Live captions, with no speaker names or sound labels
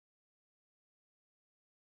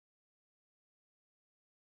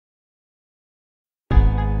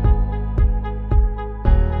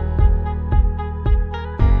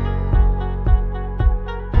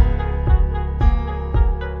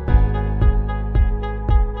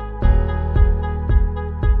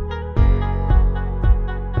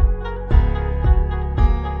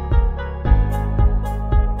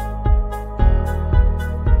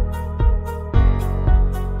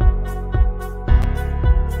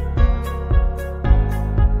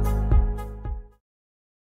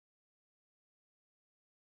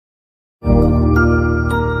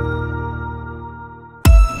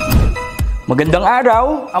Magandang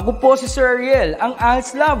araw, ako po si Sir Ariel, ang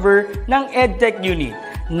ALS lover ng EdTech Unit.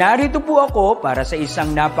 Narito po ako para sa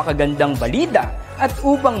isang napakagandang balita at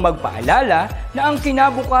upang magpaalala na ang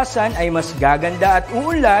kinabukasan ay mas gaganda at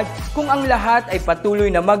uunlad kung ang lahat ay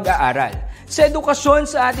patuloy na mag-aaral. Sa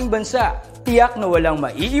edukasyon sa ating bansa, tiyak na walang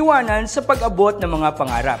maiiwanan sa pag-abot ng mga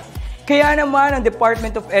pangarap. Kaya naman ang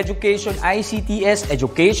Department of Education ICT's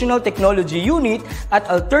Educational Technology Unit at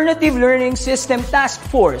Alternative Learning System Task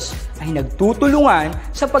Force ay nagtutulungan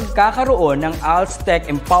sa pagkakaroon ng ALS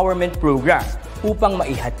Tech Empowerment Program upang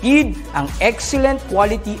maihatid ang excellent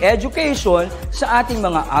quality education sa ating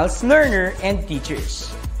mga ALS learner and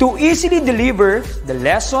teachers. To easily deliver the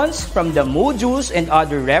lessons from the modules and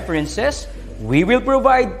other references, we will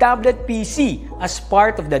provide tablet PC as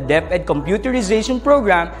part of the DepEd computerization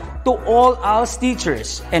program to all ALS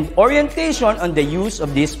teachers and orientation on the use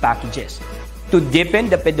of these packages. To deepen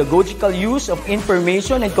the pedagogical use of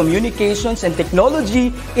information and communications and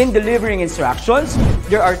technology in delivering instructions,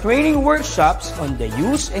 there are training workshops on the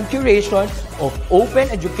use and curation of open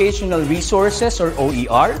educational resources or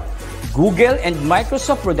OER, Google and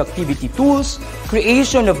Microsoft productivity tools,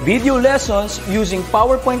 creation of video lessons using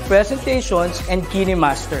PowerPoint presentations and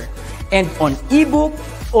KineMaster, and on ebook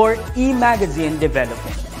or e-magazine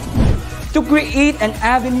development. To create an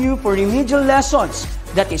avenue for remedial lessons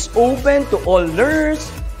that is open to all learners,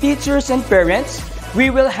 teachers, and parents, we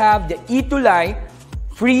will have the ETUlay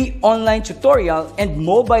free online tutorial and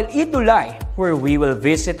mobile ETUlay, where we will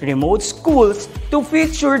visit remote schools to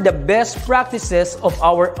feature the best practices of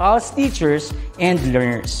our ALS teachers and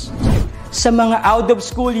learners. Sa mga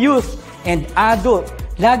out-of-school youth and adult,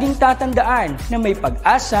 laging tatandaan na may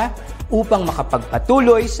pag-asa upang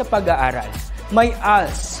makapagpatuloy sa pag-aaral. May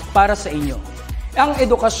ALS para sa inyo. Ang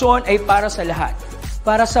edukasyon ay para sa lahat.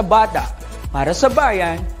 Para sa bata, para sa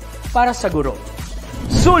bayan, para sa guro.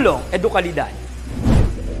 Sulong Edukalidad.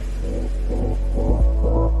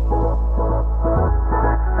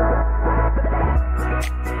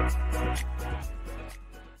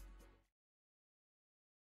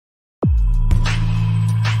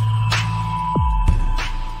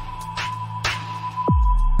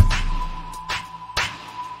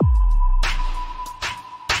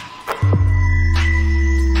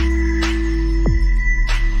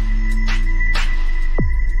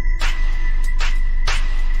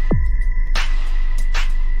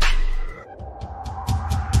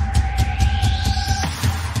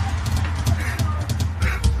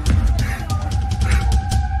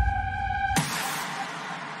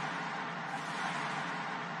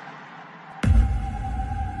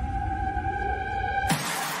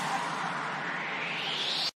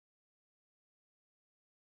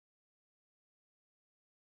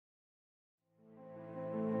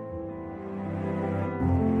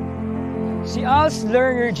 Si ALS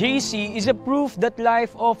Learner JC is a proof that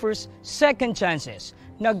life offers second chances.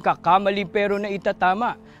 Nagkakamali pero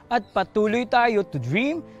naitatama at patuloy tayo to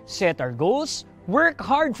dream, set our goals, work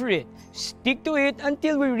hard for it, stick to it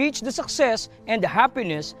until we reach the success and the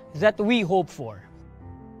happiness that we hope for.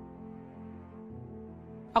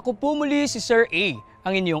 Ako po muli si Sir A,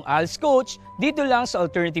 ang inyong ALS coach dito lang sa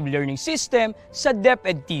Alternative Learning System sa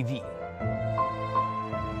DepEd TV.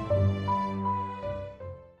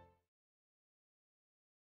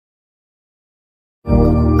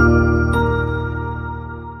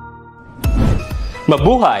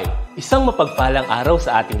 Mabuhay! Isang mapagpalang araw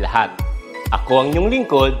sa ating lahat. Ako ang inyong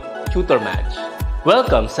lingkod, Tutor Madge.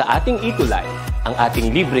 Welcome sa ating ETUlay, ang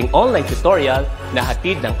ating libreng online tutorial na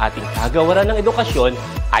hatid ng ating kagawaran ng edukasyon,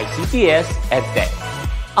 ICT's EdTech.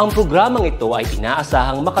 Ang programang ito ay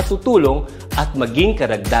inaasahang makatutulong at maging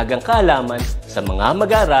karagdagang kaalaman sa mga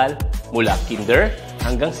mag-aaral mula kinder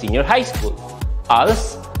hanggang senior high school,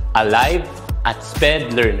 ALS, Alive, at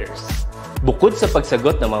SPED learners. Bukod sa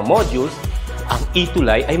pagsagot ng mga modules, ang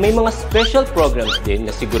ETUlay ay may mga special programs din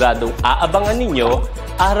na siguradong aabangan ninyo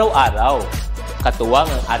araw-araw. Katuwang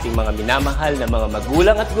ang ating mga minamahal na mga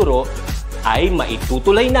magulang at guro ay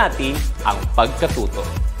maitutulay natin ang pagkatuto.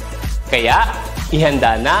 Kaya,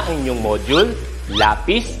 ihanda na ang inyong module,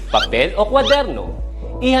 lapis, papel o kwaderno.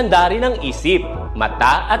 Ihanda rin ang isip,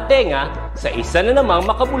 mata at tenga sa isa na namang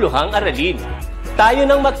makabuluhang aralin. Tayo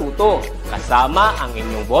nang matuto kasama ang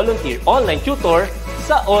inyong volunteer online tutor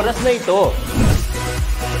sa oras na ito.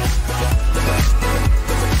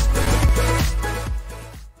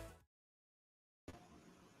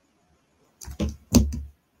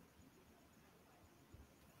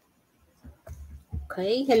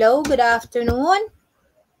 Okay, hello, good afternoon.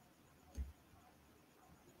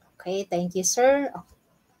 Okay, thank you, sir.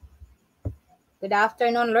 Good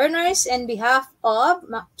afternoon, learners. On behalf of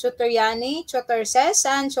Tutor Yani, Tutor Ses,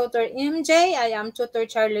 and Tutor MJ, I am Tutor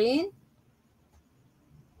Charlene.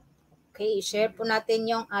 Okay, share po natin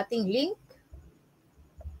yung ating link.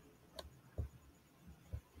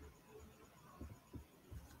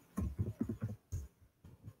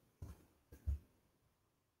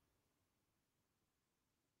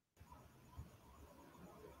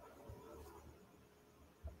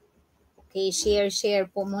 Okay, share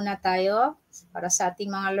po muna tayo para sa ating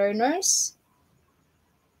mga learners.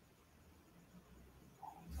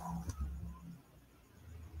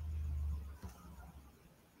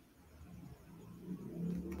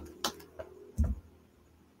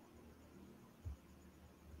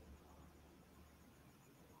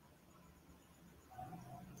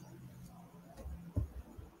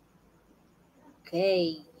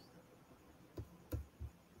 Okay.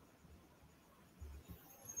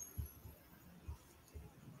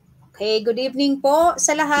 Okay, good evening po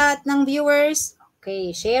sa lahat ng viewers. Okay,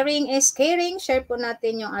 sharing is caring. Share po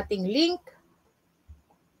natin yung ating link.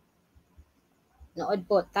 Nood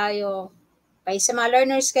po tayo. Okay, sa mga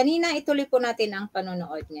learners kanina, ituloy po natin ang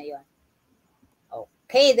panonood ngayon.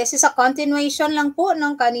 Okay, this is a continuation lang po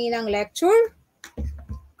ng kaninang lecture.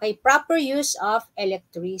 Okay, proper use of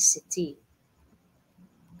electricity.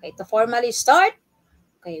 Okay, to formally start,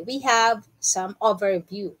 okay, we have some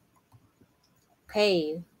overview.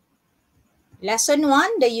 Okay, Lesson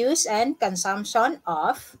 1, the use and consumption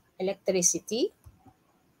of electricity.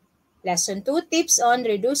 Lesson 2, tips on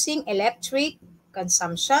reducing electric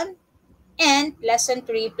consumption. And Lesson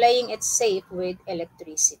 3, playing it safe with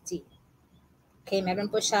electricity. Okay,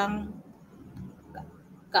 meron po siyang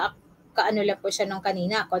kaano lang po siya nung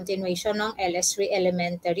kanina, continuation ng LS3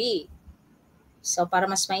 elementary. So, para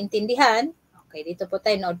mas maintindihan, okay, dito po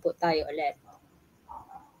tayo, nood po tayo ulit.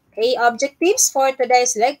 Okay, objectives for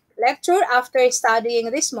today's lecture. After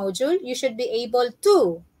studying this module, you should be able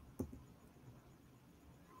to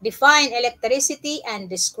define electricity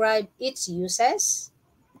and describe its uses,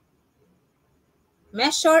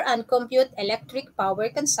 measure and compute electric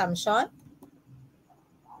power consumption,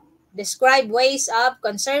 describe ways of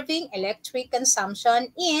conserving electric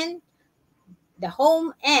consumption in the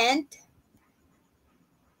home, and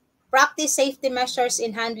practice safety measures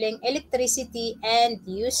in handling electricity and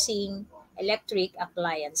using electric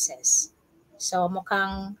appliances. So,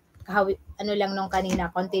 mukhang ano lang nung kanina,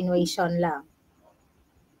 continuation lang.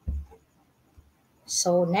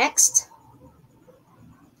 So, next,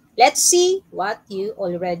 let's see what you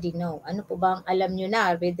already know. Ano po bang alam nyo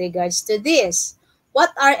na with regards to this?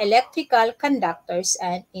 What are electrical conductors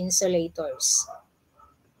and insulators?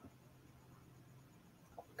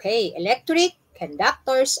 Okay, electric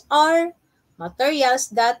conductors are materials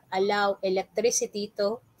that allow electricity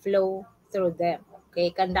to flow through them. Okay,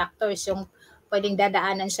 conductors, yung pwedeng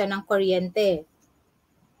dadaanan siya ng kuryente.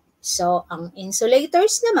 So, ang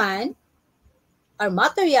insulators naman are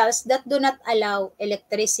materials that do not allow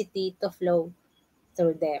electricity to flow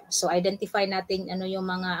through them. So, identify natin ano yung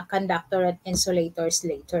mga conductor and insulators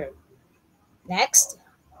later. Next,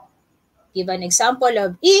 give an example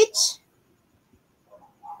of each.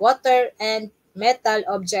 Water and metal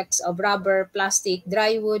objects of rubber, plastic,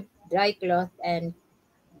 dry wood, dry cloth, and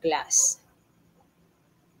glass.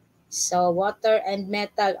 So, water and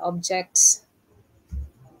metal objects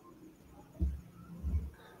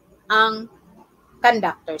ang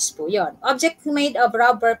conductors po yon. Objects made of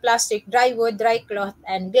rubber, plastic, dry wood, dry cloth,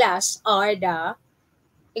 and glass are the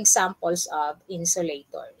examples of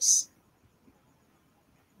insulators.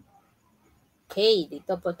 Okay,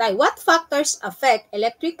 dito po tayo. What factors affect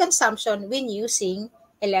electric consumption when using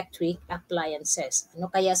electric appliances? Ano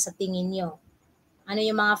kaya sa tingin nyo? Ano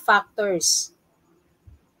yung mga factors?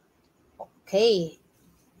 Okay.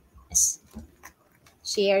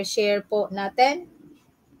 Share po natin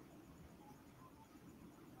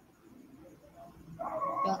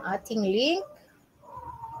yung ating link.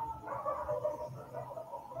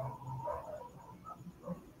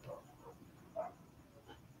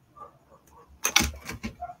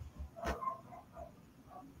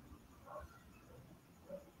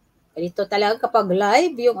 Dito talaga kapag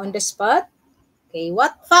live, yung on the spot. Okay,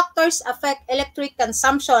 what factors affect electric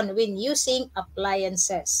consumption when using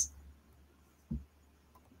appliances?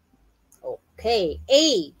 Okay,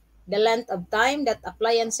 A, the length of time that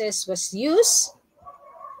appliances was used.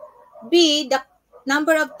 B, the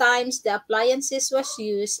number of times the appliances was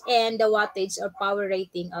used, and the wattage or power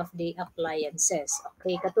rating of the appliances.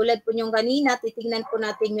 Okay, katulad po yung kanina, titingnan po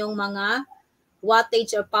natin yung mga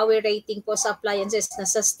wattage or power rating po sa appliances.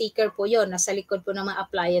 Nasa sticker po yon, nasa likod po ng mga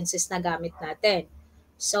appliances na gamit natin.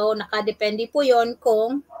 So, nakadepende po yon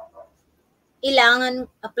kung ilangan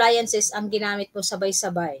appliances ang ginamit mo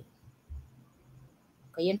sabay-sabay.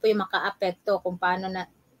 Okay, yun po yung maka-apekto kung paano na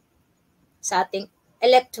sa ating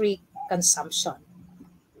electric consumption.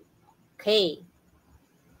 Okay.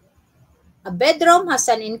 A bedroom has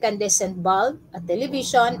an incandescent bulb, a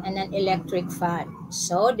television, and an electric fan.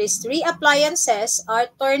 So, these three appliances are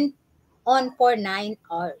turned on for 9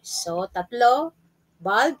 hours. So, tatlo,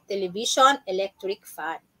 bulb, television, electric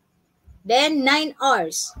fan. Then, 9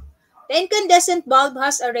 hours. The incandescent bulb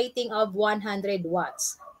has a rating of 100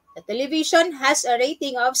 watts. The television has a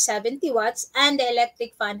rating of 70 watts, and the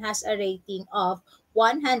electric fan has a rating of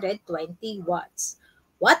 120 watts.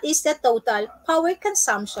 What is the total power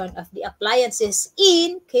consumption of the appliances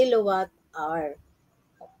in kilowatt hour?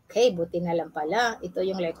 Okay, buti na lang pala. Ito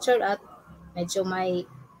yung lecture at medyo may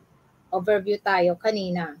overview tayo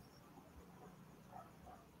kanina.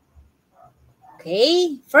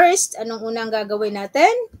 Okay, first, anong unang gagawin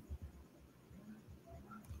natin?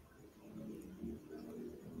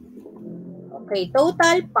 Okay,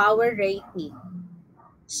 total power rating.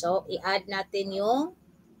 So, i-add natin yung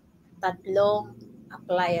tatlong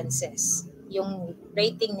appliances. Yung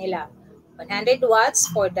rating nila. 100 watts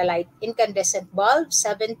for the light incandescent bulb,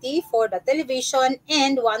 70 for the television,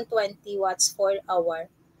 and 120 watts for our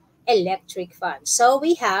electric fan. So,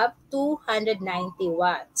 we have 290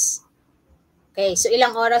 watts. Okay, so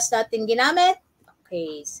ilang oras natin ginamit?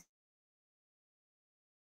 Okay.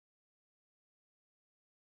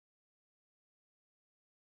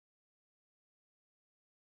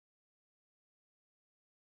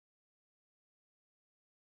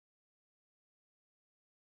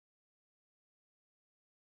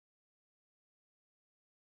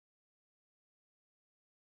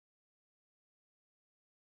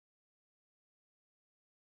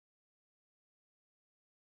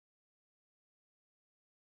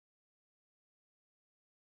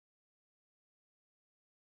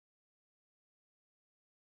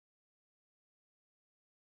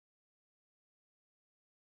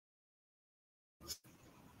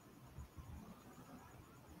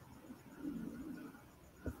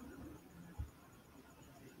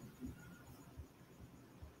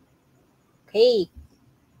 Okay.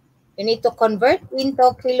 You need to convert into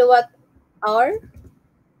kilowatt hour.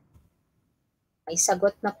 May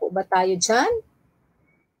sagot na po ba tayo dyan?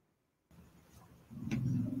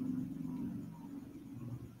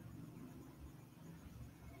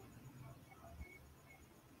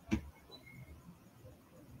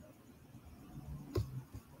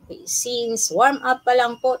 Okay, since warm up pa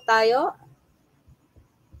lang po tayo,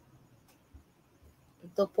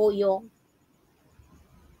 ito po yung,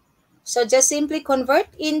 so just simply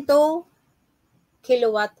convert into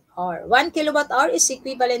kilowatt hour. 1 kilowatt hour is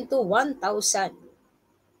equivalent to 1,000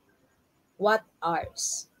 watt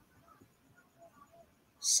hours.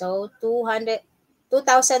 So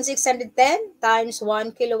 2,610 times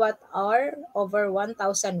 1 kilowatt hour over 1,000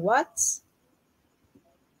 watts.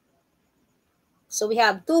 So we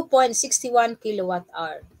have 2.61 kilowatt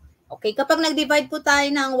hour. Okay, kapag nag-divide po tayo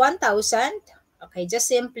ng 1,000, okay,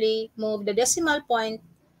 just simply move the decimal point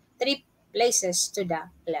 3 places to the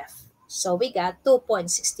left. So we got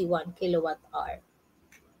 2.61 kilowatt hour.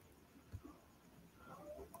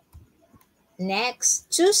 Next,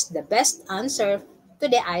 choose the best answer to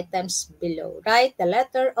the items below. Write the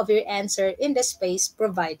letter of your answer in the space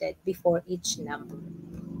provided before each number.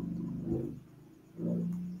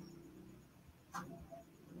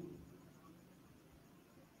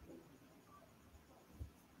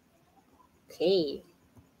 Okay,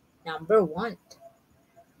 number 1.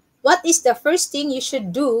 What is the first thing you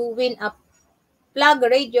should do when a plug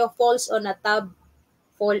radio falls on a tub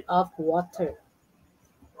full of water?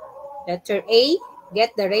 Letter A,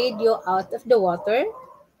 get the radio out of the water.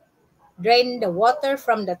 Drain the water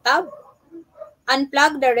from the tub.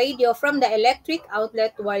 Unplug the radio from the electric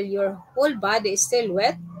outlet while your whole body is still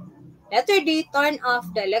wet. Letter D, turn off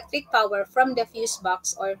the electric power from the fuse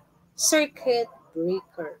box or circuit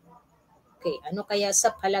breaker. Okay, ano kaya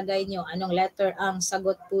sa palagay nyo? Anong letter ang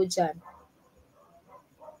sagot po dyan?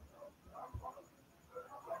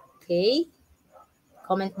 Okay,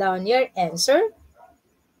 comment down your answer.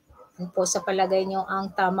 Ano po sa palagay nyo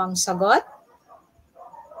ang tamang sagot?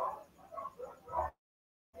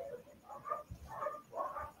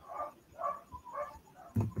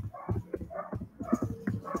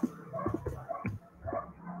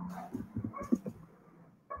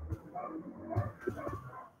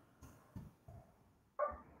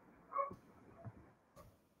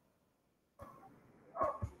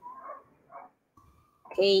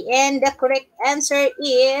 Okay, and the correct answer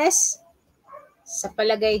is, sa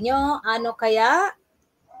palagay nyo, ano kaya?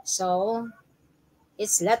 So,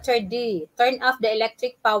 It's letter D. Turn off the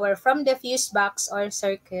electric power from the fuse box or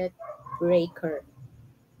circuit breaker.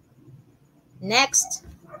 Next,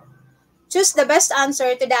 choose the best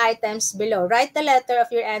answer to the items below. Write the letter of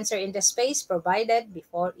your answer in the space provided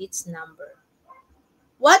before its number.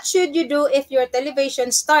 What should you do if your television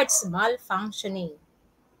starts malfunctioning?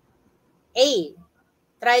 A.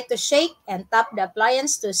 Try to shake and tap the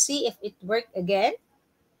appliance to see if it worked again.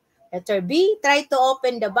 Letter B. Try to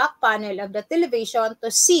open the back panel of the television to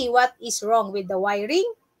see what is wrong with the wiring.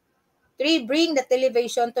 3. Bring the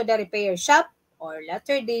television to the repair shop. Or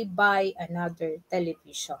letter D. Buy another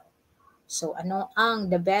television. So, ano ang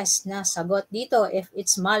the best na sagot dito if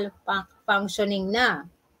it's malfunctioning na?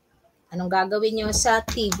 Anong gagawin nyo sa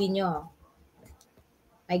TV nyo?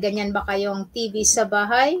 May ganyan ba kayong TV sa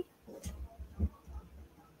bahay?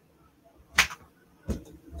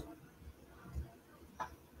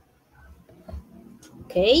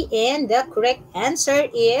 Okay, and the correct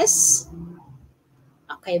answer is,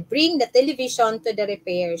 okay, bring the television to the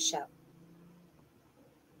repair shop.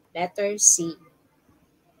 Letter C.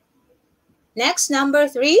 Next,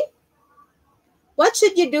 number 3. What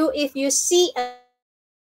should you do if you see a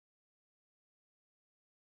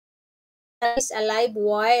live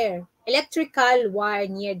wire, electrical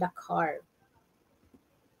wire near the car?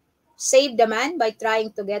 Save the man by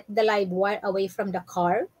trying to get the live wire away from the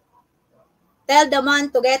car. Tell the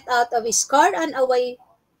man to get out of his car and away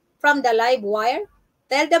from the live wire.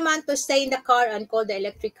 Tell the man to stay in the car and call the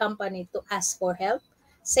electric company to ask for help.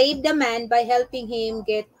 Save the man by helping him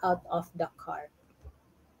get out of the car.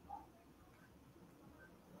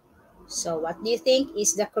 So, what do you think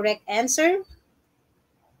is the correct answer?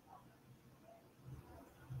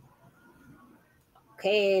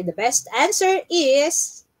 Okay, the best answer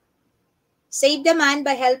is save the man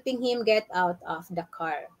by helping him get out of the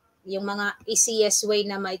car. Yung mga easiest way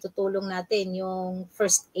na maitutulong natin, yung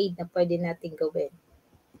first aid na pwede natin gawin.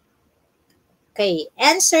 Okay,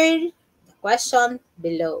 answer the question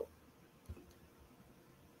below.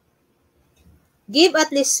 Give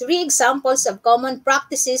at least 3 examples of common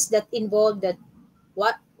practices that involve the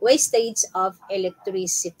wastage of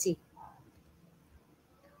electricity.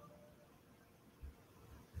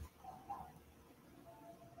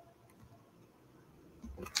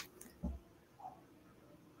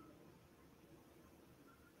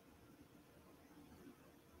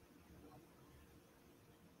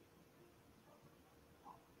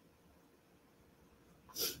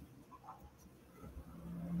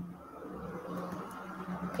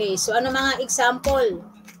 Okay, so ano mga example?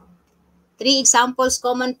 3 examples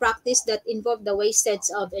common practice that involve the wastage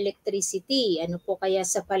of electricity. Ano po kaya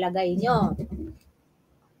sa palagay nyo?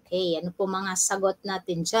 Okay, ano po mga sagot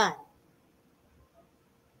natin dyan?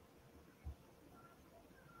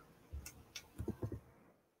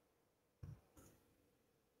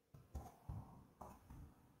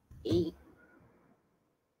 Okay.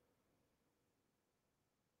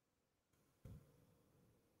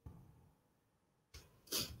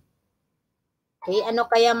 Okay, ano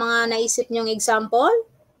kaya mga naisip nyong example?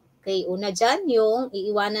 Okay, una dyan, yung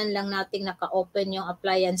iiwanan lang nating naka-open yung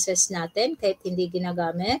appliances natin kahit hindi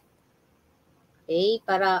ginagamit. Okay,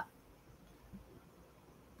 para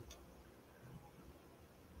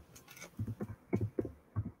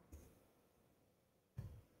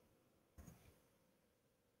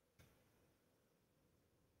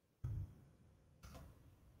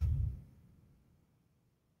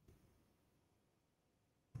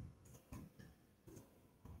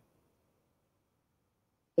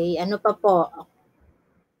okay, ano pa po?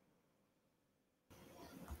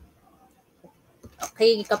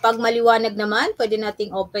 Okay, kapag maliwanag naman, pwede nating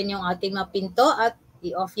open yung ating mga pinto at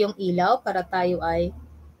i-off yung ilaw para tayo ay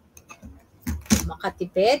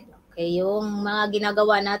makatipid. Okay, yung mga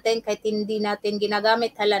ginagawa natin kahit hindi natin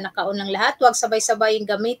ginagamit, hala, nakaon lang lahat. Huwag sabay-sabay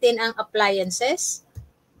gamitin ang appliances.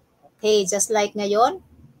 Okay, just like ngayon,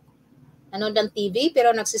 nanood ng TV pero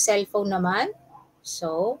nagsi-cellphone naman.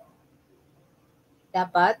 So,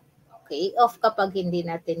 dapat, okay, off kapag hindi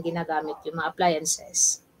natin ginagamit yung mga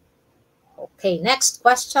appliances. Okay, next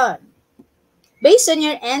question. Based on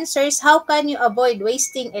your answers, how can you avoid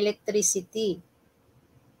wasting electricity?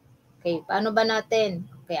 Okay, paano ba natin?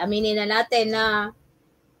 Okay, aminin na natin na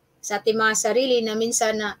sa ating mga sarili na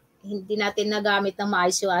minsan na hindi natin nagamit ng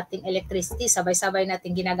maayos yung ating electricity, sabay-sabay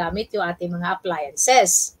natin ginagamit yung ating mga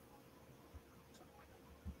appliances.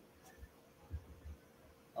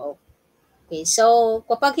 Okay, so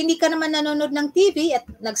kapag hindi ka naman nanonood ng TV at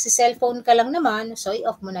nagsi-cellphone ka lang naman, so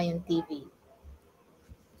i-off mo na yung TV.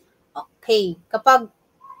 Okay, kapag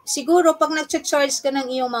siguro pag nag-charge ka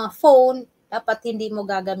ng iyong mga phone, dapat hindi mo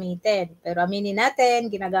gagamitin. Pero aminin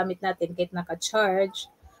natin, ginagamit natin kahit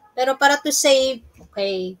naka-charge. Pero para to save,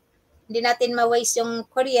 okay, hindi natin ma-waste yung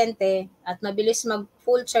kuryente at mabilis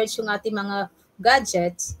mag-full charge yung ating mga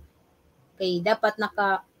gadgets, okay, dapat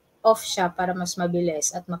naka-off siya para mas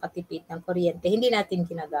mabilis at makatipid ng kuryente. Hindi natin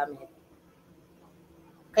ginagamit.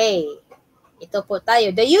 Okay, ito po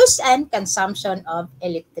tayo. The use and consumption of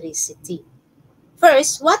electricity.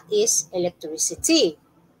 First, what is electricity?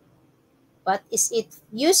 What is it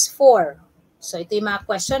used for? So ito yung mga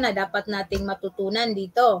question na dapat nating matutunan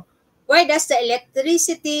dito. Where does the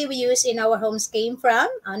electricity we use in our homes came from?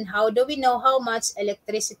 And how do we know how much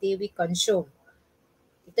electricity we consume?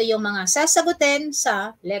 Ito yung mga sasagutin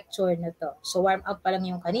sa lecture na to. So warm up pa lang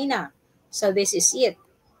yung kanina. So this is it.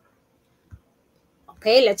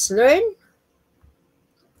 Okay, let's learn.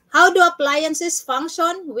 How do appliances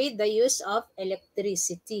function with the use of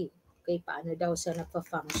electricity? Okay, paano daw siya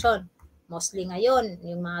nagpa-function? Mostly ngayon,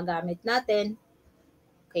 yung mga gamit natin,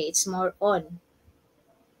 okay, it's more on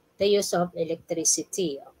the use of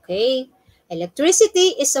electricity. Okay?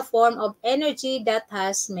 Electricity is a form of energy that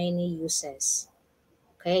has many uses.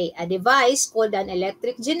 Okay, a device called an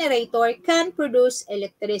electric generator can produce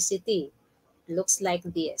electricity. Looks like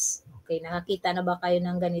this. Okay, nakakita na ba kayo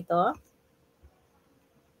ng ganito?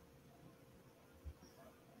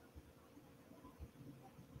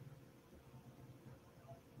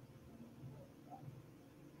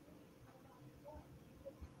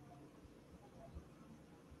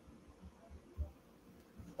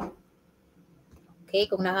 Okay,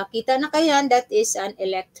 kung nakakita na kayo yan, that is an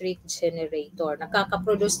electric generator.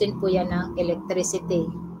 Nakaka-produce din po yan ng electricity.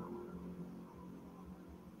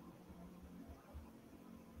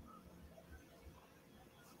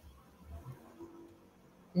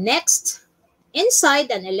 Next, inside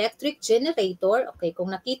an electric generator, okay,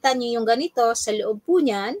 kung nakita niyo yung ganito, sa loob po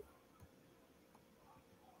niyan,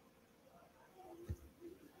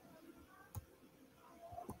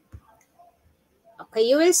 okay,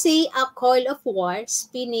 you will see a coil of wire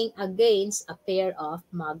spinning against a pair of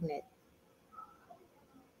magnet.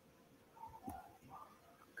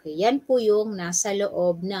 Okay, yan po yung nasa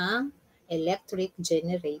loob ng electric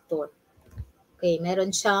generator. Okay, meron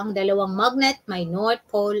siyang dalawang magnet, may North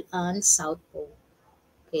Pole and South Pole.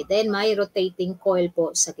 Okay, then may rotating coil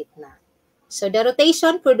po sa gitna. So the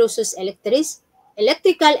rotation produces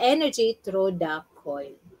electrical energy through the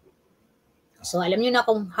coil. So alam niyo na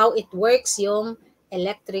kung how it works yung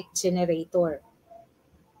electric generator.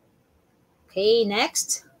 Okay,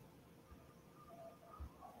 next.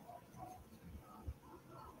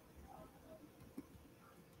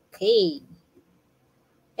 Okay.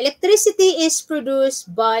 Electricity is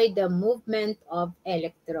produced by the movement of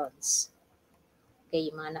electrons. Okay,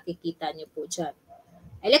 yung mga nakikita niyo po dyan.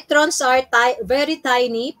 Electrons are very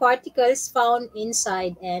tiny particles found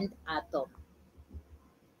inside an atom.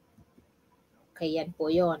 Okay, yan po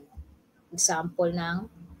yon. Example ng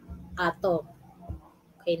atom.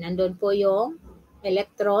 Okay, nandun po yung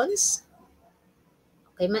electrons.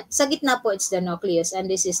 Okay, sa gitna po it's the nucleus and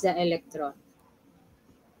this is the electron.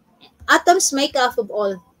 Atoms make up of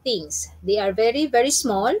all things. They are very, very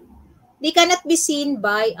small. They cannot be seen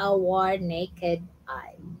by our naked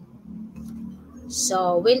eye.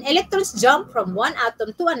 So, when electrons jump from one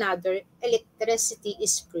atom to another, electricity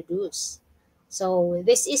is produced. So,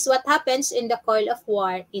 this is what happens in the coil of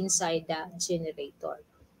wire inside the generator.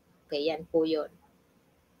 Okay, yan po yun.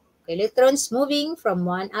 Electrons moving from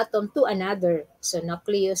one atom to another. So,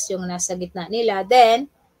 nucleus yung nasa gitna nila. Then,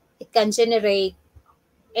 it can generate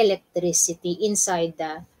electricity inside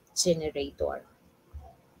the generator.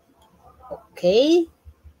 Okay.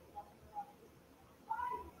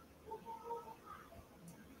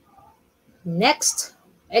 Next,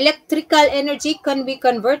 electrical energy can be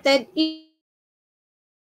converted in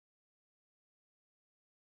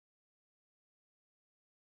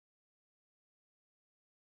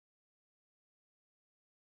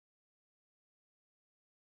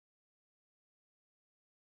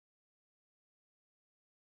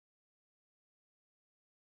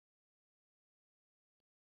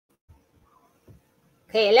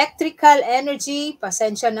Okay, electrical energy,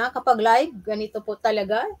 pasensya na kapag live, ganito po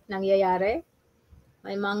talaga nangyayari.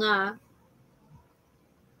 May mga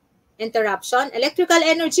interruption. Electrical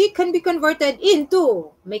energy can be converted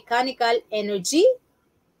into mechanical energy.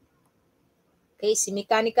 Okay, si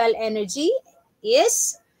mechanical energy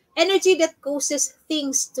is energy that causes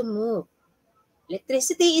things to move.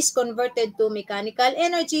 Electricity is converted to mechanical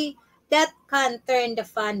energy that can turn the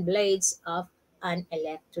fan blades of an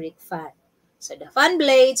electric fan. So the fan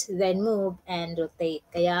blades then move and rotate.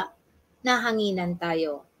 Kaya nahanginan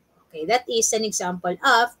tayo. Okay, that is an example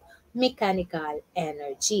of mechanical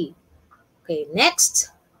energy. Okay,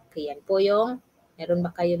 next. Okay, yan po yung, meron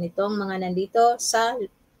ba kayo nitong mga nandito sa,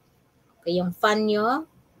 okay, yung fan nyo,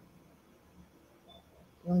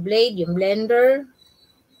 yung blade, yung blender.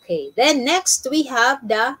 Okay, then next we have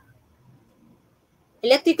the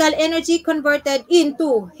electrical energy converted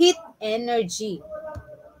into heat energy.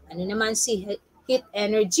 Ano naman si heat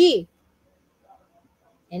energy?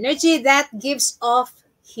 Energy that gives off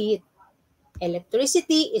heat.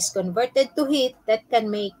 Electricity is converted to heat that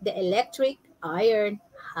can make the electric iron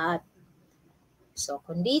hot. So,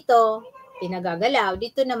 kung dito, pinagagalaw,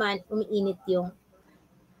 dito naman, umiinit yung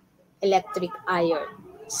electric iron.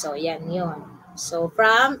 So, yan yun. So,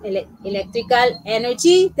 from electrical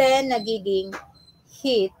energy, then nagiging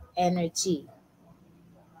heat energy.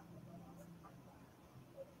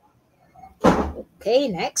 Okay,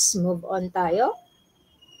 next, move on tayo.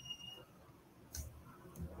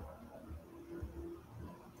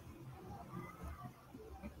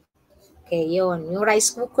 Okay, yun. Yung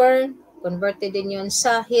rice cooker, converted din yun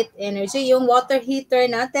sa heat energy. Yung water heater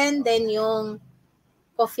natin, then yung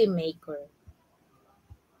coffee maker.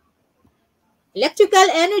 Electrical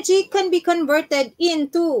energy can be converted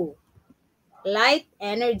into light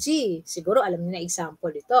energy. Siguro alam niyo na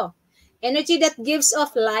example ito. Energy that gives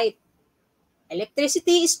off light.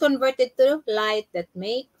 Electricity is converted to light that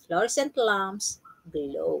make fluorescent lamps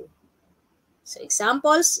glow. So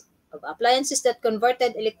examples of appliances that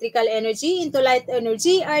converted electrical energy into light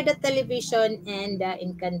energy are the television and the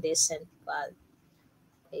incandescent bulb.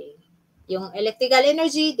 Okay. Yung electrical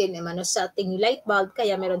energy, din naman sa ating light bulb,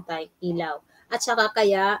 kaya meron tayong ilaw. At saka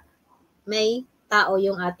kaya may tao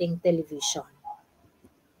yung ating television.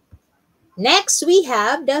 Next, we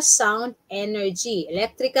have the sound energy.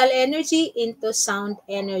 Electrical energy into sound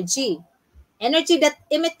energy. Energy that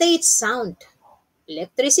imitates sound.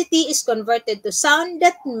 Electricity is converted to sound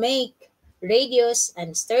that make radios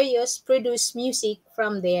and stereos produce music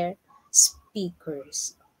from their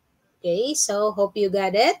speakers. Okay, so hope you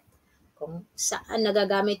got it. Kung saan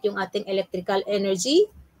nagagamit yung ating electrical energy.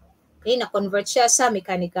 Okay, na-convert siya sa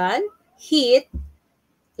mechanical, heat,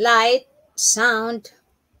 light, sound.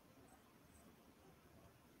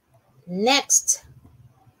 Next.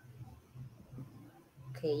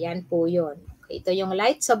 Okay, yan po yun. Okay, ito yung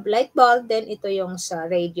light bulb, then ito yung sa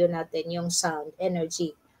radio natin, yung sound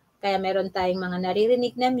energy. Kaya meron tayong mga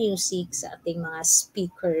naririnig na music sa ating mga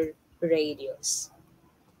speaker radios.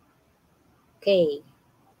 Okay.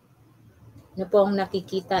 Ano pong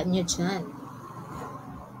nakikita nyo dyan?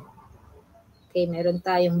 Okay, meron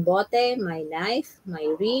tayong bote, may knife, may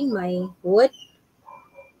ring, may wood,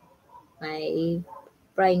 may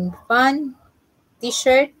frying pan,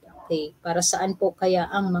 t-shirt. Okay, para saan po kaya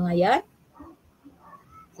ang mga yan?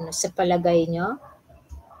 Ano sa palagay nyo?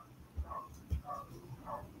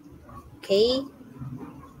 Okay.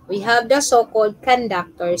 We have the so-called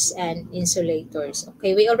conductors and insulators.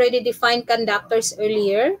 Okay, we already defined conductors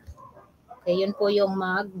earlier. Okay, yun po yung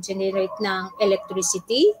mag-generate ng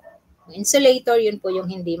electricity. Ang insulator, yun po yung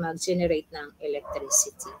hindi mag-generate ng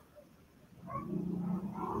electricity.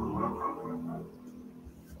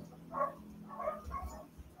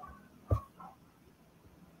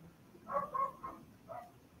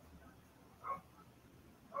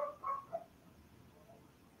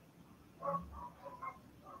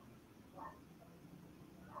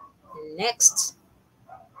 Next.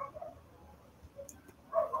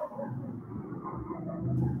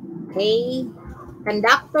 Okay,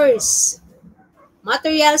 conductors.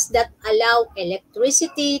 Materials that allow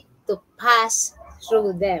electricity to pass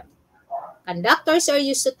through them. Conductors are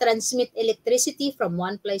used to transmit electricity from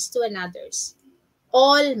one place to another.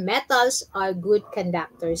 All metals are good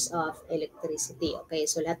conductors of electricity. Okay,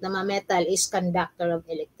 so lahat ng mga metal is conductor of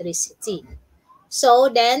electricity.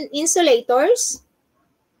 So then, insulators,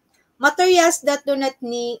 materials that do not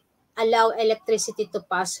allow electricity to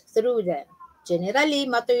pass through them. Generally,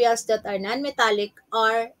 materials that are non-metallic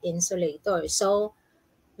are insulators. So,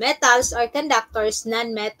 metals are conductors,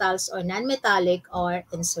 non-metals or non-metallic are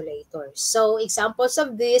insulators. So, examples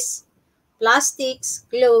of this, plastics,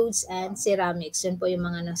 clothes, and ceramics. Yun po yung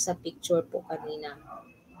mga nasa picture po kanina.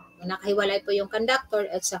 Nakahiwalay po yung conductor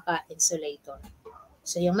at saka insulator.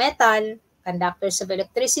 So, yung metal, conductors of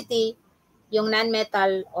electricity, yung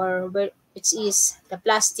non-metal or which is the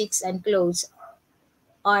plastics and clothes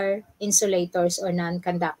are insulators or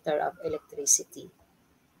non-conductor of electricity.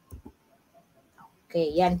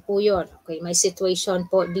 Okay, yan po yun. Okay, may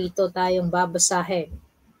situation po dito tayong babasahin.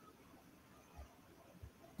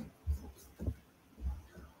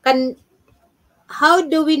 How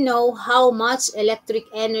do we know how much electric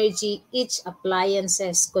energy each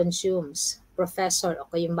appliances consumes? professor.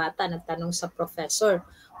 Okay, yung bata nagtanong sa professor.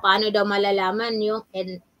 Paano daw malalaman yung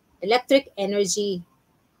electric energy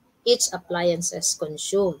each appliances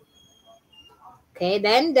consume? Okay,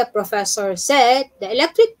 then the professor said, the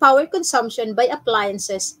electric power consumption by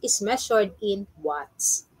appliances is measured in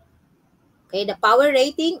watts. Okay, the power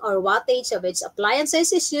rating or wattage of its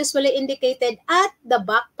appliances is usually indicated at the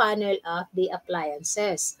back panel of the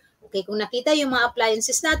appliances. Okay, kung nakita yung mga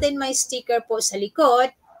appliances natin, may sticker po sa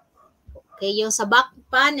likod. Okay, yung sa back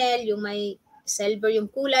panel, yung may silver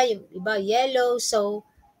yung kulay, yung iba yellow, so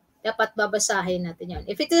dapat babasahin natin yan.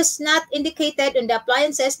 If it is not indicated on the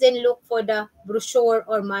appliances, then look for the brochure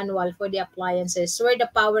or manual for the appliances where the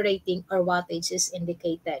power rating or wattage is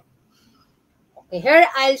indicated. Okay, here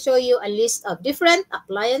I'll show you a list of different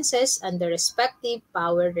appliances and the respective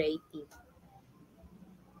power rating.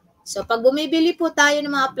 So, pag bumibili po tayo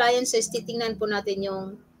ng mga appliances, titingnan po natin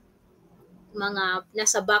yung mga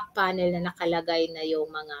nasa back panel na nakalagay na yung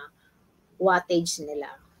mga wattage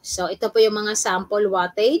nila. So, ito po yung mga sample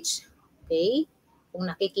wattage. Okay? Kung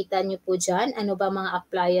nakikita nyo po dyan, ano ba mga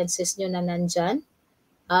appliances nyo na nandyan?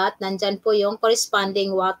 At nandyan po yung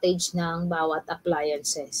corresponding wattage ng bawat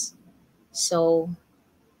appliances. So,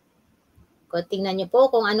 kung tingnan nyo po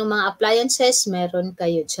kung anong mga appliances meron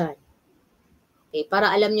kayo dyan. Okay, para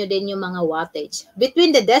alam nyo din yung mga wattage.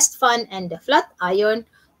 Between the desk fan and the flat iron,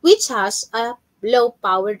 which has a low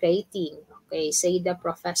power rating. Okay, say the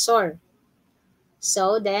professor.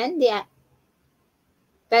 So then the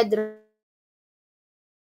DepEd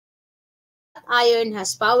iron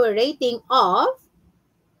has power rating of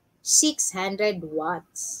 600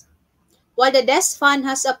 watts. While the desk fan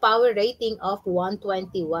has a power rating of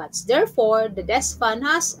 120 watts. Therefore, the desk fan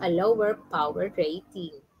has a lower power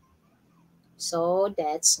rating. So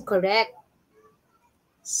that's correct.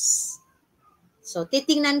 So,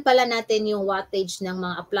 titingnan pala natin yung wattage ng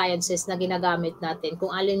mga appliances na ginagamit natin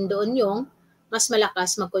kung alin doon yung mas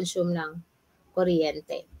malakas mag-consume ng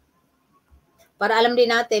kuryente. Para alam din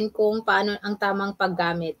natin kung paano ang tamang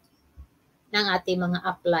paggamit ng ating mga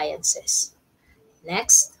appliances.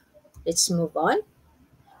 Next, let's move on.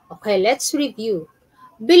 Okay, let's review.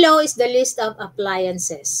 Below is the list of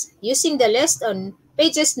appliances. Using the list on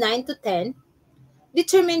pages 9 to 10,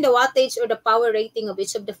 determine the wattage or the power rating of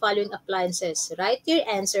each of the following appliances. Write your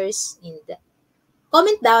answers in the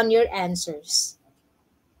comment down your answers.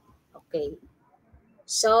 Okay.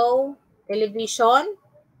 So, television.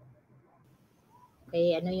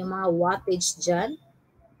 Okay, ano yung mga wattage dyan?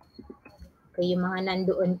 Okay, yung mga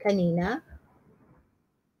nandoon kanina.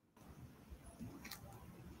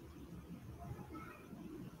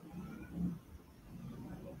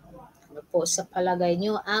 Ano po sa palagay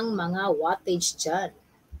nyo ang mga wattage dyan?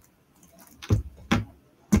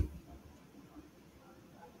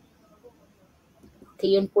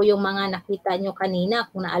 Okay, yun po yung mga nakita nyo kanina.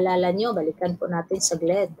 Kung naalala nyo, balikan po natin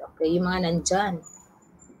saglit. Okay, yung mga nandyan.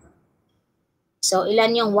 So,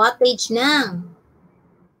 ilan yung wattage ng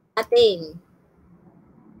ating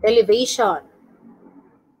television?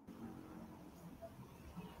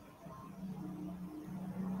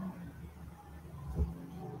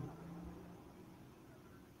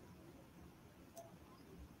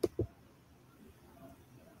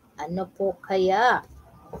 Ano po kaya?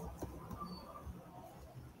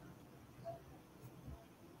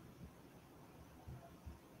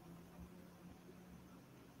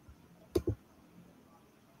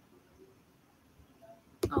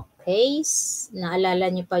 Okay,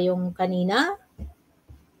 naalala niyo pa yung kanina?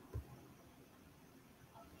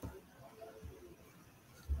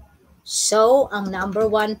 So, ang number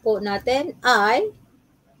 1 po natin ay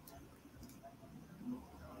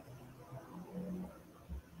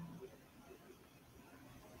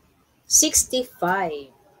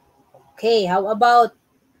 65. Okay, how about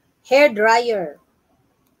hair dryer?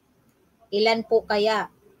 Ilan po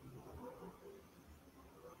kaya?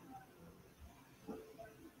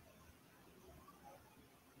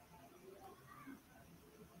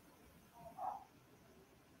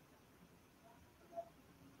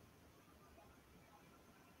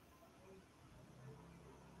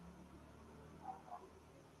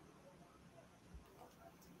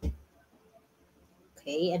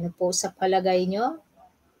 Okay, ano po sa palagay nyo?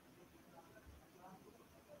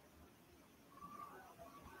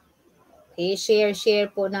 Okay, share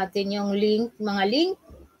po natin yung link, mga link.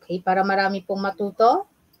 Okay, para marami pong matuto.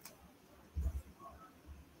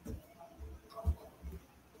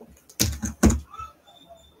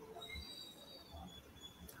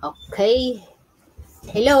 Okay.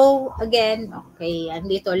 Hello again. Okay,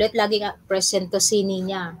 andito ulit. Laging present to si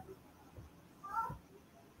Ninya.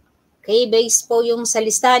 Okay, based po yung sa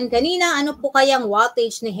listahan kanina, ano po kayang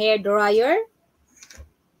wattage ni hair dryer?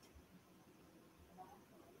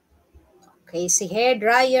 Okay, si hair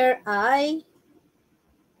dryer ay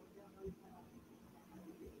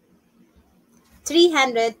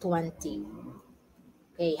 320.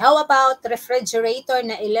 Okay, how about refrigerator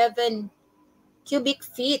na 11 cubic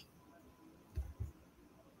feet?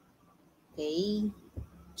 Okay,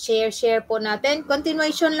 share po natin.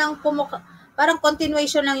 Continuation lang po parang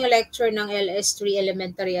continuation lang yung lecture ng LS3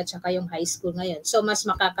 elementary at saka yung high school ngayon. So, mas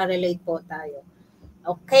makaka-relate po tayo.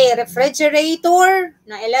 Okay, refrigerator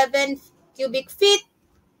na 11 cubic feet.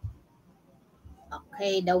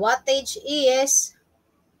 Okay, the wattage is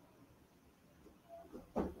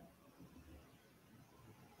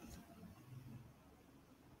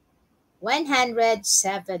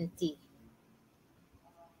 170.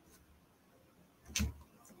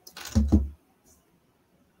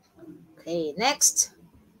 Okay, next.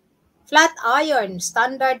 Flat iron.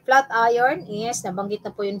 Standard flat iron is, nabanggit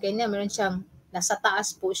na po yun kanina, meron siyang, nasa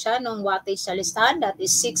taas po siya ng wattage sa listahan, that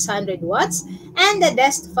is 600 watts. And the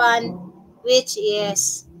desk fan, which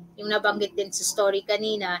is, yung nabanggit din sa story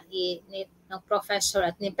kanina, ng professor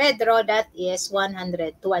at ni Pedro, that is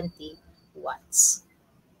 120 watts.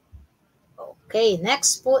 Okay,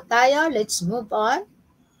 next po tayo. Let's move on.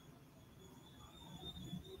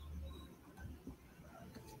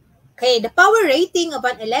 Okay, the power rating of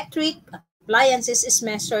an electric appliances is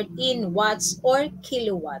measured in watts or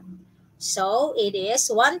kilowatt. So, it is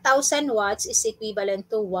 1,000 watts is equivalent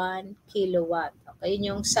to 1 kilowatt. Okay,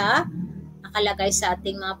 yun yung sa nakalagay sa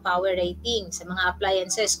ating mga power rating sa mga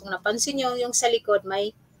appliances. Kung napansin nyo, yung sa likod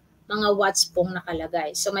may mga watts pong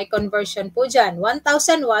nakalagay. So, may conversion po dyan.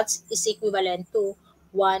 1,000 watts is equivalent to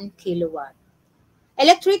 1 kilowatt.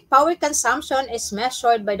 Electric power consumption is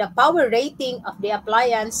measured by the power rating of the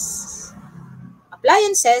appliances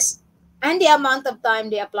and the amount of time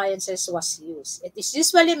the appliances was used. It is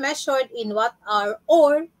usually measured in watt-hour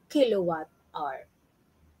or kilowatt-hour.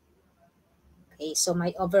 Okay, so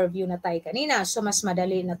may overview na tayo kanina. So, mas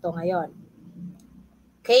madali na to ngayon.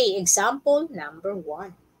 Okay, example number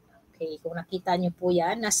 1. Okay, kung nakita nyo po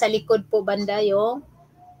yan, nasa likod po banda yung,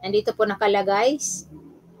 nandito po nakalagay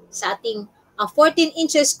sa ating 14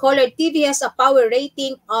 inches color TV has a power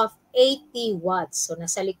rating of 80 watts. So,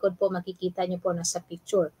 nasa likod po, makikita nyo po nasa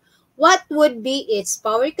picture. What would be its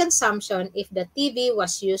power consumption if the TV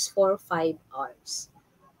was used for 5 hours?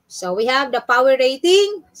 So, we have the power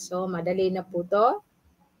rating. So, madali na po to.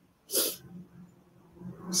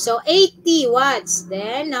 So, 80 watts.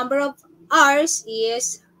 Then, number of hours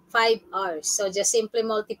is 5 hours. So, just simply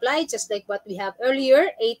multiply, just like what we have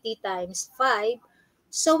earlier, 80 times 5.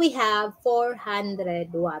 So, we have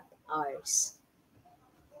 400 watt hours.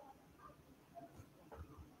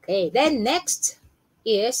 Okay, then next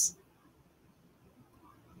is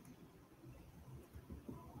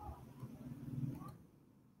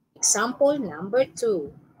example number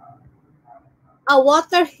 2. A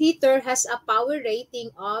water heater has a power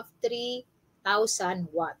rating of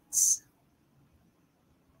 3,000 watts.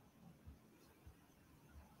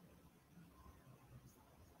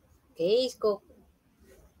 Okay,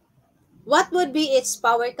 what would be its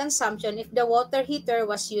power consumption if the water heater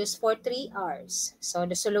was used for 3 hours? So,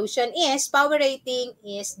 the solution is, power rating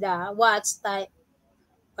is the watts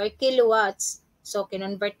or kilowatts. So,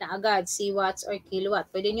 kinonvert na agad si watts or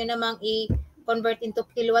kilowatt. Pwede nyo namang i-convert into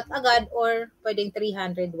kilowatt agad or pwedeng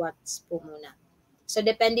 300 watts po muna. So,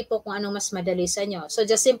 depende po kung anong mas madali sa nyo. So,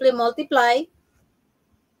 just simply multiply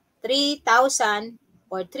 3,000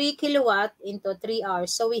 or 3 kilowatt into 3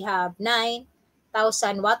 hours. So, we have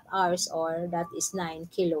 9,000 watt hours, or that is 9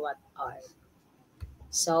 kilowatt hour.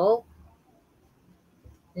 So,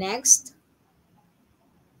 next.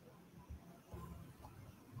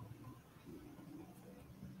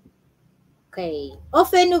 Okay.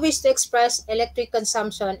 Often we wish to express electric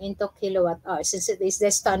consumption into kilowatt hours since it is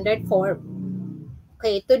the standard form.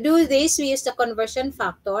 Okay, to do this, we use the conversion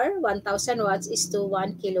factor. 1,000 watts is to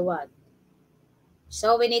 1 kilowatt.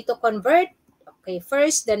 So, we need to convert. Okay,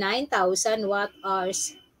 first, the 9,000 watt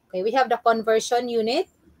hours. Okay, we have the conversion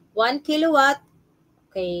unit. 1 kilowatt,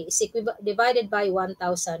 okay, is divided by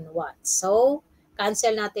 1,000 watts. So,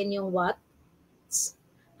 cancel natin yung watts.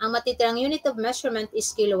 Ang matitirang unit of measurement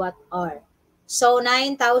is kilowatt hour. So,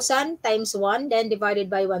 9,000 times 1, then divided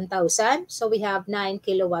by 1,000. So, we have 9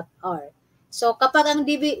 kilowatt hour. So, kapag ang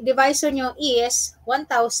divisor nyo is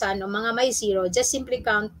 1,000 o mga may 0, just simply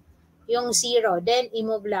count yung 0, then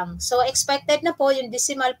i-move lang. So, expected na po yung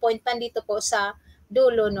decimal point nandito po sa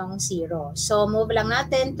dulo ng 0. So, move lang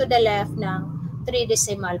natin to the left ng 3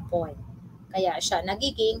 decimal point. Kaya siya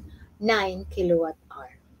nagiging 9 kilowatt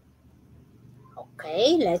hour.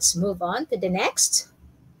 Okay, let's move on to the next.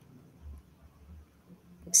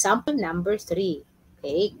 Example number 3.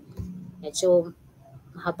 Okay, medyo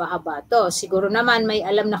mahaba-haba to. Siguro naman may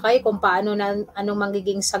alam na kayo kung paano anong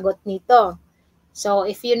magiging sagot nito. So,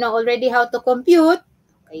 if you know already how to compute,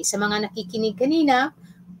 okay, sa mga nakikinig kanina,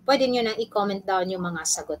 pwede nyo na i-comment down yung mga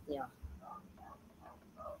sagot nyo.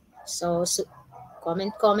 So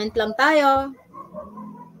comment lang tayo.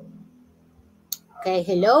 Okay,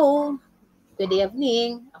 hello. Good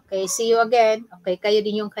evening. Okay, see you again. Okay, kayo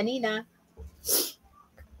din yung kanina.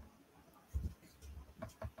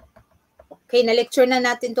 Okay, na-lecture na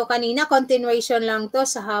natin to kanina. Continuation lang to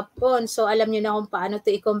sa hapon. So, alam nyo na kung paano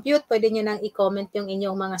to i-compute. Pwede nyo nang i-comment yung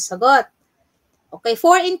inyong mga sagot. Okay,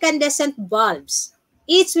 4 incandescent bulbs,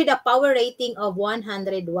 each with a power rating of 100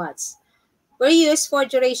 watts, were used for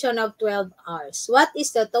duration of 12 hours. What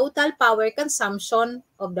is the total power consumption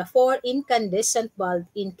of the 4 incandescent bulb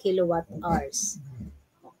in kilowatt hours?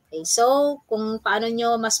 Okay, so kung paano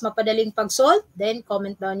nyo mas mapadaling pag-solve, then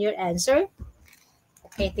comment down your answer.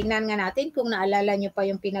 Okay, tingnan nga natin kung naalala nyo pa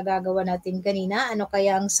yung pinagagawa natin kanina. Ano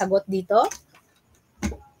kaya ang sagot dito?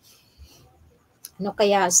 Ano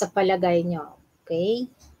kaya sa palagay nyo?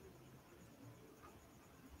 Okay.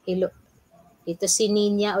 Hello. Ito si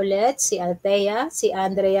Ninya ulit, si Althea, si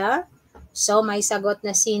Andrea. So, may sagot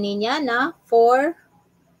na si Ninya na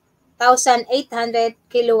 4,800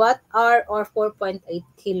 kilowatt hour or 4.8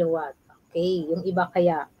 kilowatt. Okay, yung iba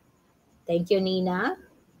kaya. Thank you, Nina.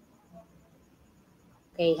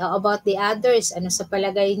 Okay, how about the others? Ano sa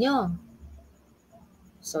palagay nyo?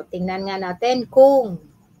 So, tingnan nga natin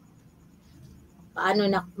kung paano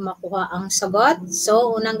na makuha ang sagot.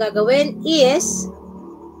 So, unang gagawin is,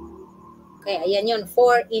 okay, ayan yun,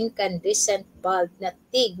 4 incandescent bulb na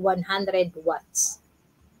tig 100 watts.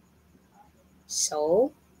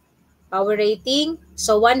 So, power rating,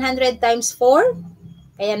 so 100 times 4,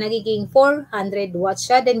 kaya nagiging 400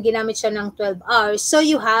 watts siya. Then, ginamit siya ng 12 hours. So,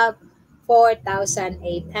 you have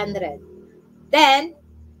 4,800. Then,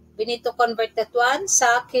 we need to convert that one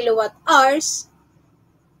sa kilowatt hours.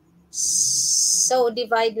 So,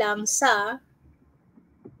 divide lang sa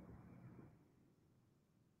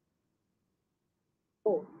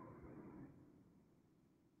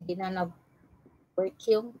hindi na nag-work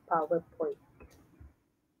yung PowerPoint.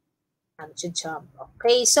 Jump.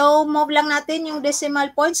 Okay, so move lang natin yung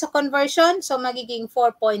decimal point sa conversion. So, magiging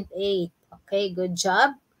 4.8. Okay, good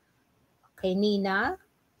job. Okay, Nina.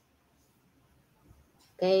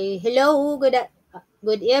 Okay, hello,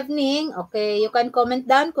 good evening. Okay, you can comment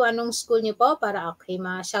down kung anong school niyo po para okay,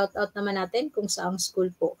 ma-shoutout naman natin kung saang school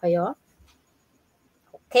po kayo.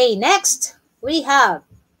 Okay, next, we have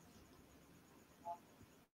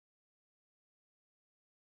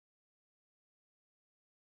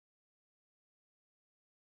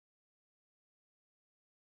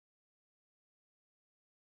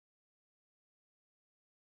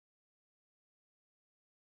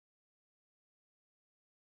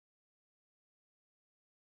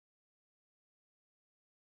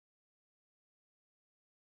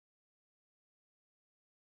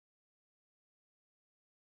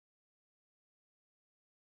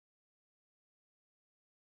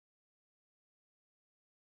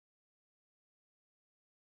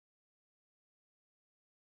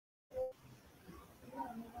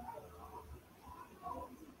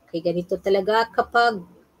okay, ganito talaga kapag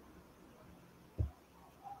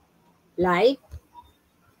live.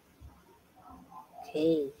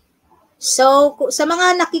 Okay. So, sa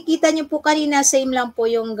mga nakikita nyo po kanina, same lang po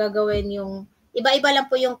yung gagawin yung, iba-iba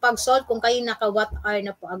lang po yung pag-solve kung kayo naka-watt hour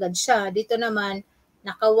na po agad siya. Dito naman,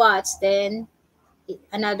 naka-watts, then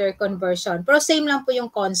another conversion. Pero same lang po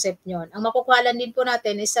yung concept nyo. Ang makukuhalan din po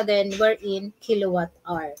natin is again, we're in kilowatt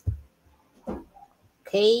hour.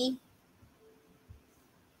 Okay.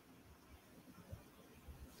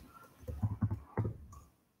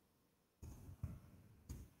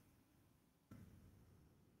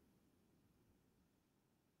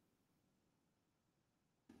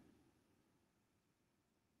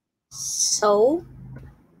 So,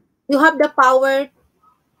 you have the power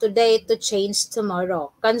today to change tomorrow.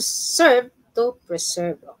 Conserve to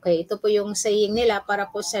preserve. Okay, ito po yung saying nila para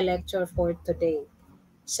po sa lecture for today.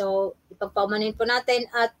 So, ipagpaumanin po natin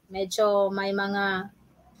at medyo may mga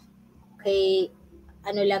okay,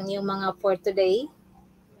 ano lang yung mga for today.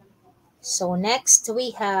 So, next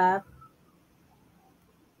we have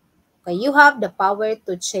okay, you have the power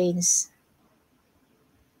to change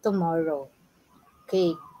tomorrow.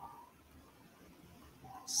 Okay.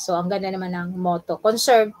 So, ang ganda naman ng motto,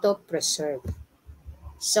 conserve to preserve.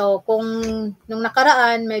 So, kung nung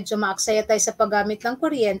nakaraan, medyo maaksaya tayo sa paggamit ng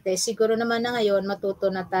kuryente, siguro naman na ngayon, matuto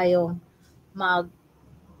na tayong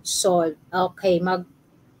mag-solve. Okay,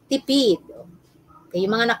 magtipid. Okay,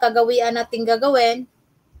 yung mga nakagawian natin gagawin,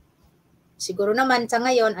 siguro naman sa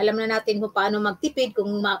ngayon, alam na natin kung paano magtipid, kung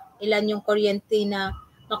ilan yung kuryente na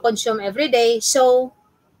ma-consume everyday. So,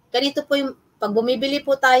 ganito po yung, pag bumibili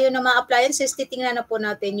po tayo ng mga appliances, titingnan na po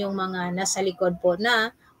natin yung mga nasa likod po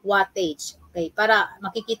na wattage. Okay, para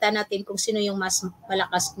makikita natin kung sino yung mas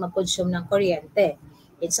malakas mag-consume ng kuryente.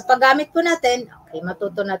 And sa paggamit po natin, okay,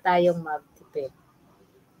 matuto na tayong magtipid.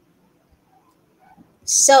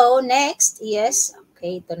 So, next, yes,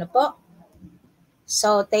 okay, ito na po.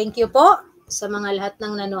 So, thank you po sa mga lahat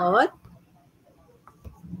ng nanood.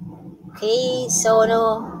 Okay, so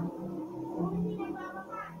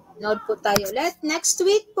nood po tayo ulit. Next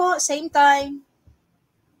week po, same time.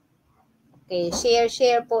 Okay,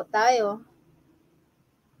 share po tayo.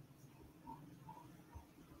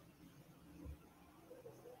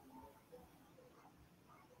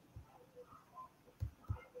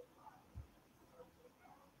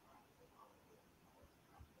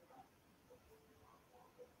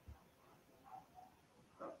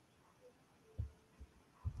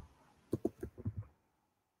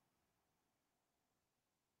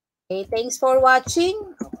 Okay, thanks for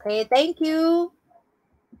watching. Okay, thank you.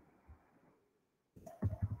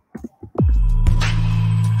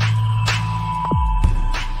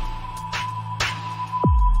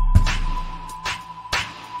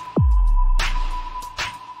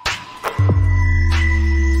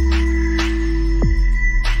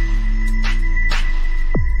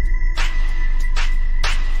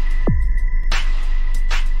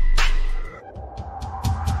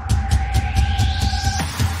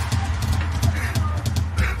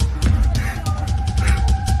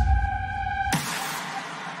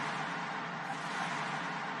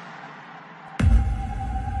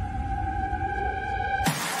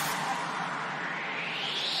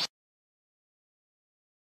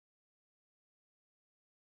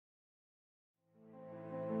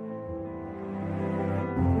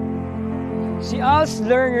 Si ALS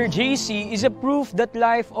Learner JC is a proof that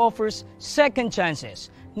life offers second chances.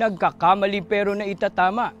 Nagkakamali pero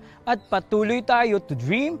naitatama at patuloy tayo to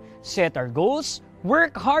dream, set our goals,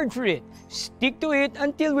 work hard for it, stick to it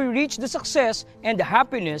until we reach the success and the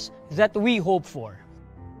happiness that we hope for.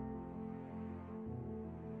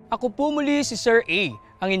 Ako po muli si Sir A,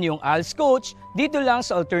 ang inyong ALS coach dito lang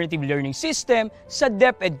sa Alternative Learning System sa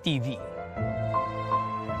DepEd TV.